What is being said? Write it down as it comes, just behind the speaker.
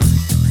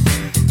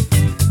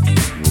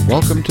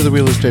Welcome to the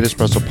Real Estate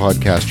Espresso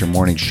Podcast, your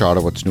morning shot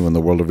of what's new in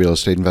the world of real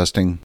estate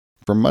investing.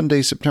 For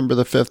Monday, September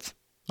the 5th,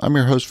 I'm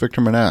your host,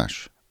 Victor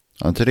Menashe.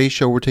 On today's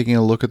show, we're taking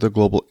a look at the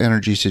global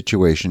energy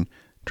situation,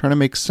 trying to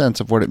make sense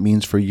of what it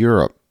means for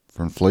Europe,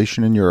 for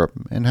inflation in Europe,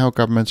 and how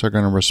governments are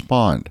going to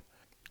respond.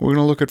 We're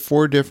going to look at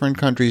 4 different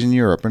countries in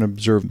Europe and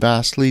observe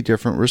vastly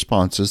different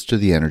responses to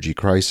the energy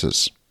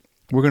crisis.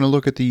 We're going to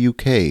look at the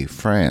UK,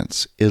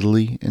 France,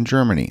 Italy, and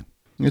Germany.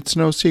 It's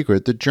no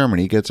secret that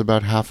Germany gets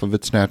about half of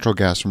its natural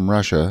gas from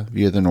Russia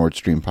via the Nord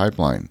Stream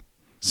pipeline.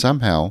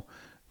 Somehow,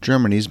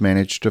 Germany's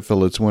managed to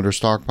fill its winter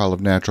stockpile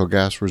of natural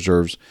gas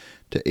reserves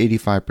to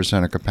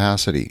 85% of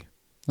capacity.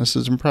 This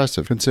is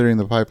impressive, considering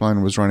the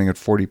pipeline was running at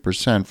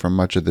 40% for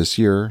much of this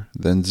year,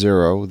 then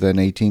 0, then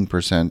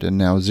 18%, and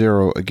now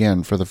 0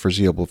 again for the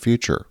foreseeable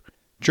future.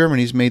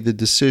 Germany's made the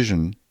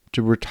decision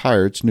to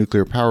retire its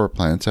nuclear power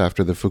plants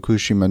after the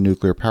Fukushima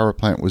nuclear power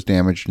plant was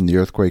damaged in the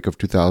earthquake of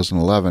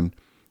 2011,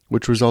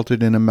 which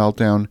resulted in a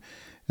meltdown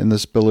and the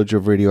spillage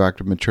of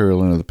radioactive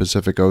material into the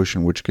Pacific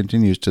Ocean, which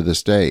continues to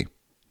this day.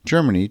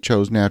 Germany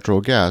chose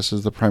natural gas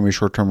as the primary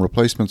short-term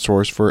replacement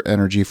source for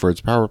energy for its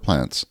power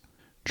plants.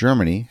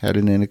 Germany had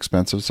an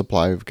inexpensive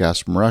supply of gas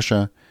from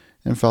Russia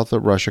and felt that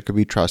Russia could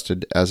be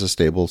trusted as a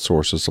stable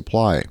source of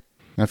supply.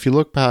 Now, if you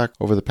look back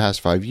over the past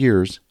 5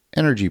 years,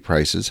 energy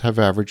prices have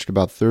averaged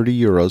about 30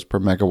 euros per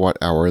megawatt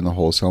hour in the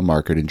wholesale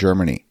market in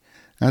Germany.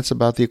 That's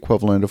about the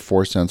equivalent of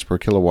 4 cents per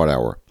kilowatt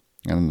hour.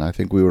 And I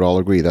think we would all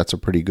agree that's a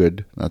pretty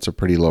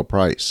low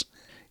price.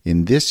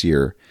 In this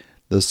year,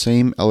 the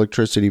same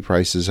electricity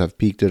prices have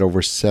peaked at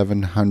over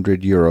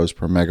 700 euros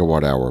per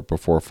megawatt hour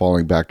before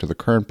falling back to the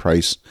current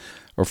price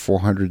of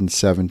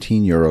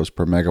 417 euros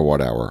per megawatt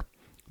hour.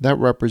 That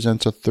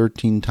represents a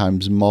 13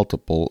 times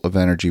multiple of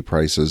energy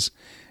prices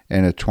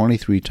and a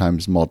 23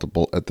 times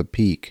multiple at the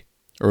peak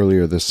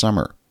earlier this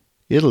summer.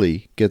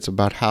 Italy gets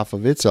about half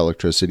of its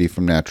electricity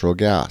from natural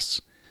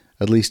gas.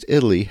 At least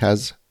Italy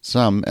has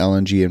some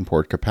LNG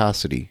import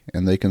capacity,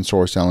 and they can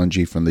source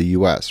LNG from the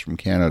US, from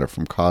Canada,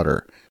 from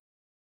Qatar.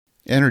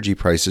 Energy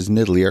prices in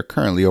Italy are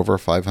currently over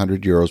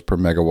 500 euros per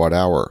megawatt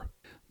hour.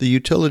 The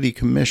Utility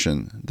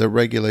Commission that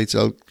regulates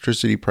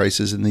electricity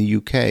prices in the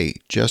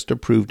UK just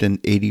approved an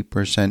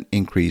 80%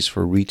 increase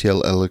for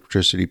retail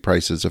electricity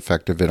prices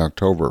effective in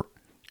October.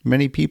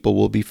 Many people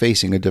will be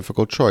facing a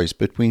difficult choice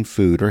between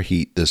food or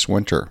heat this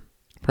winter.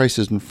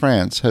 Prices in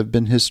France have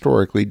been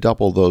historically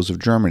double those of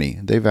Germany.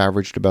 They've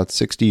averaged about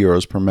 60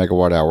 euros per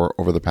megawatt hour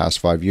over the past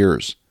 5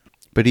 years.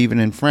 But even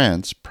in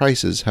France,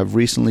 prices have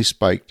recently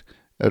spiked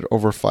at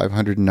over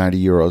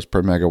 590 euros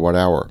per megawatt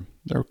hour.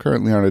 They're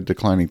currently on a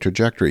declining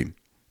trajectory.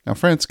 Now,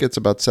 France gets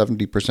about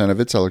 70% of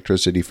its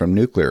electricity from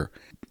nuclear,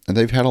 and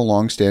they've had a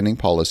long-standing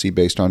policy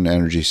based on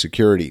energy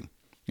security.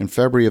 In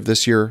February of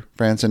this year,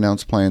 France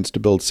announced plans to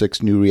build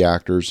 6 new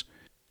reactors,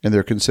 and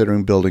they're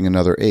considering building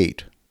another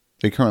 8.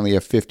 They currently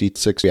have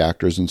 56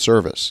 reactors in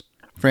service.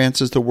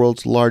 France is the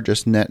world's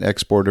largest net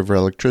exporter of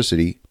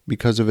electricity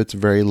because of its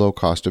very low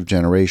cost of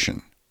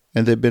generation.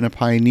 And they've been a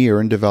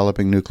pioneer in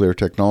developing nuclear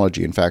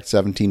technology. In fact,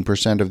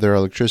 17% of their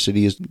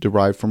electricity is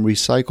derived from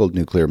recycled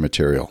nuclear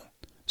material.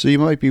 So you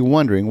might be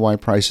wondering why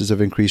prices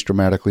have increased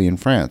dramatically in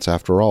France.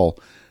 After all,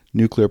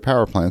 nuclear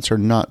power plants are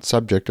not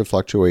subject to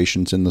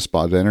fluctuations in the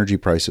spot energy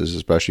prices,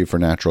 especially for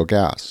natural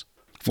gas.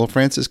 Well,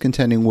 France is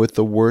contending with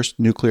the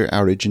worst nuclear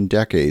outage in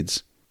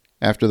decades,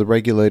 after the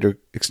regulator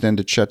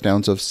extended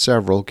shutdowns of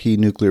several key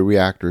nuclear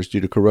reactors due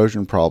to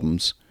corrosion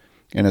problems,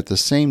 and at the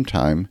same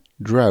time,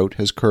 drought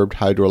has curbed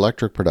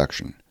hydroelectric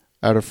production.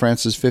 Out of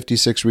France's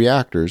 56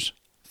 reactors,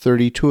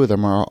 32 of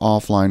them are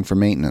offline for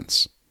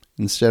maintenance.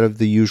 Instead of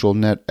the usual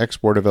net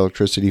export of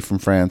electricity from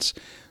France,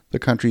 the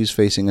country is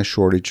facing a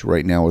shortage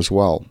right now as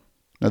well.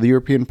 Now, the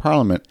European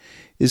Parliament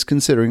is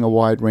considering a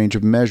wide range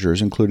of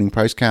measures, including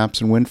price caps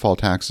and windfall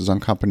taxes on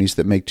companies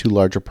that make too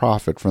large a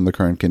profit from the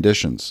current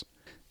conditions.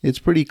 It's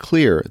pretty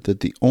clear that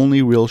the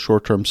only real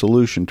short-term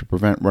solution to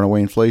prevent runaway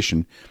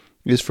inflation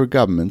is for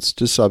governments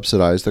to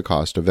subsidize the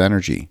cost of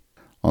energy.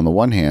 On the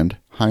one hand,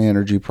 high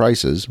energy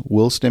prices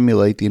will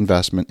stimulate the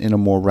investment in a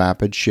more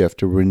rapid shift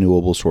to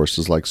renewable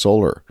sources like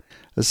solar.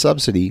 A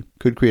subsidy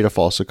could create a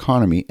false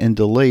economy and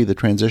delay the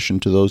transition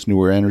to those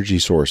newer energy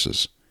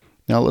sources.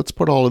 Now let's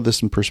put all of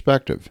this in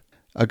perspective.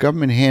 A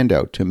government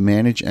handout to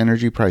manage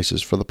energy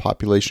prices for the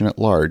population at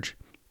large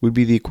would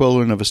be the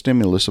equivalent of a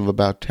stimulus of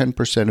about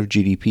 10% of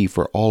GDP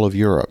for all of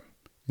Europe.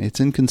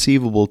 It's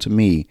inconceivable to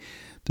me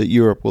that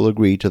Europe will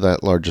agree to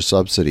that larger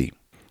subsidy.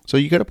 So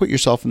you got to put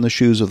yourself in the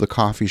shoes of the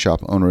coffee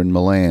shop owner in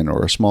Milan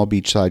or a small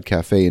beachside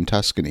cafe in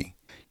Tuscany.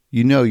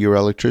 You know your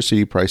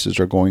electricity prices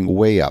are going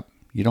way up.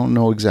 You don't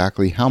know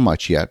exactly how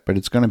much yet, but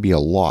it's going to be a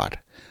lot.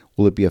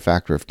 Will it be a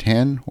factor of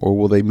 10, or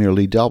will they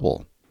merely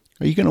double?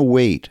 Are you going to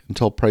wait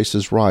until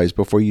prices rise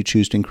before you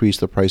choose to increase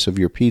the price of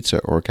your pizza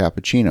or a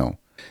cappuccino?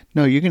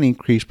 No, you're going to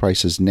increase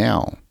prices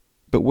now.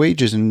 But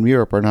wages in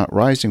Europe are not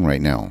rising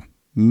right now.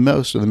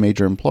 Most of the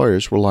major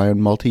employers rely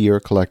on multi-year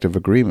collective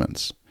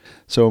agreements.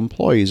 So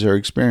employees are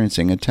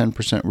experiencing a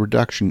 10%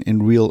 reduction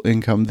in real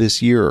income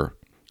this year.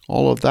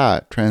 All of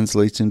that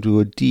translates into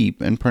a deep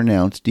and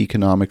pronounced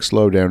economic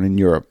slowdown in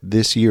Europe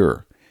this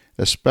year,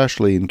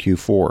 especially in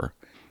Q4.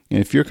 And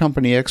if your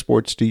company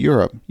exports to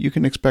Europe, you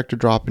can expect a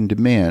drop in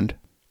demand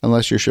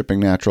unless you're shipping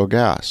natural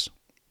gas.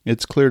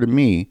 It's clear to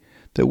me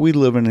that we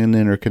live in an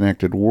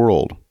interconnected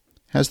world.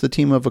 Has the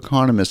team of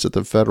economists at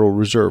the Federal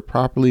Reserve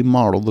properly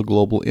modeled the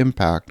global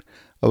impact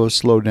of a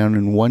slowdown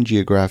in one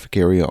geographic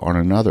area on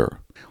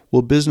another?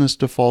 Will business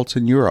defaults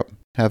in Europe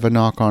have a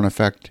knock-on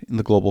effect in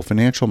the global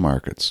financial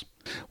markets?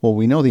 Well,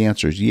 we know the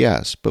answer is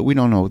yes, but we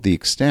don't know the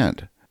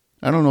extent.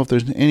 I don't know if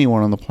there's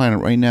anyone on the planet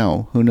right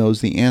now who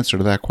knows the answer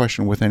to that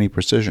question with any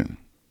precision.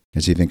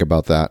 As you think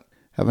about that,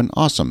 have an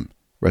awesome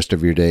rest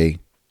of your day.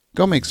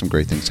 Go make some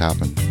great things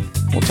happen.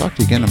 We'll talk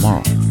to you again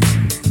tomorrow.